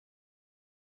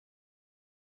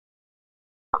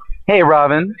Hey,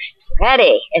 Robin.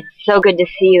 Freddie, it's so good to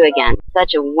see you again.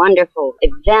 Such a wonderful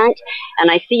event.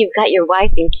 And I see you've got your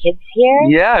wife and kids here.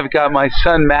 Yeah, I've got my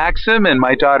son Maxim and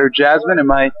my daughter Jasmine and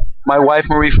my wife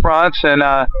Marie France, and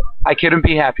I couldn't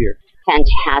be happier.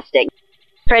 Fantastic.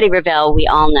 Freddie Ravel, we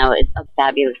all know, is a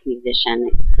fabulous musician.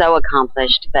 So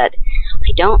accomplished, but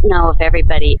I don't know if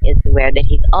everybody is aware that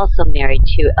he's also married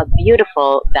to a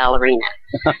beautiful ballerina.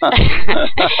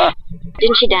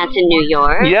 Didn't she dance in New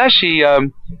York? Yeah,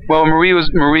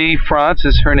 Marie France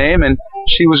is her name, and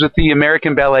she was with the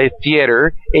American Ballet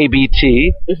Theater,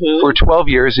 ABT, for 12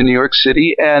 years in New York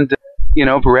City, and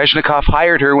Baryshnikov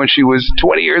hired her when she was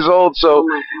 20 years old, so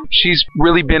she's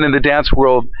really been in the dance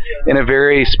world in a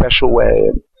very special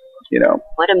way.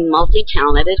 What a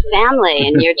multi-talented family,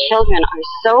 and your children are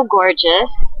so gorgeous.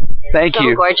 Thank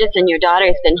you. So gorgeous, and your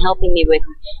daughter's been helping me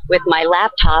with my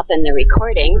laptop and the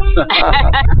recording.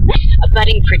 A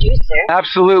budding producer.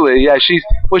 Absolutely, yeah. She's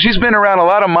been around a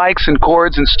lot of mics and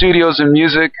chords and studios and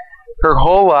music her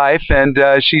whole life, and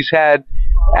she's had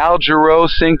Al Jarreau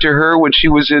sing to her when she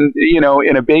was in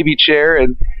a baby chair,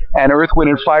 and Earth, Wind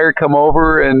and Fire come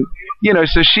over, and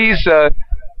so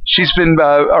she's been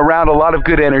around a lot of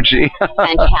good energy.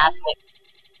 Fantastic.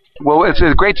 Well, it's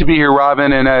great to be here,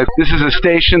 Robin, and this is a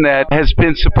station that has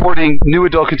been supporting new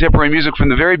adult contemporary music from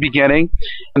the very beginning,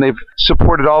 and they've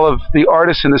supported all of the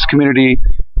artists in this community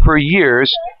for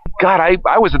years. God,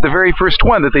 I was at the very first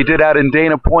one that they did out in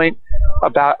Dana Point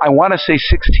about, I want to say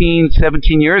 16,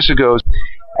 17 years ago,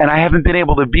 and I haven't been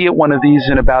able to be at one of these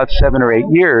in about 7 or 8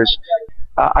 years.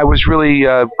 I was really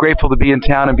grateful to be in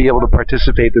town and be able to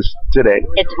participate today.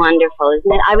 It's wonderful,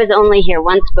 isn't it? I was only here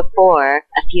once before,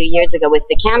 a few years ago, with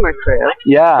the camera crew.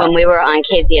 Yeah. When we were on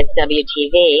KSBR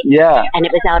TV. Yeah. And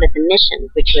it was out at the Mission,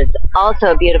 which was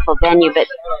also a beautiful venue, but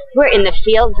we're in the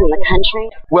fields in the country.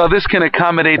 Well, this can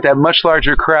accommodate that much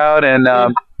larger crowd, and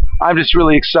I'm just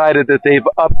really excited that they've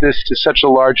upped this to such a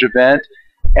large event.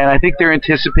 And I think they're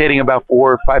anticipating about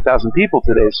 4,000 or 5,000 people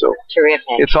today, so terrific.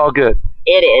 It's all good.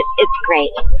 It is. It's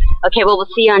great. Okay, well, we'll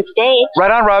see you on stage.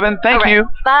 Right on, Robin. Thank you.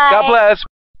 Bye. God bless.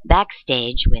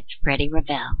 Backstage with Freddie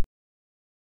Ravel.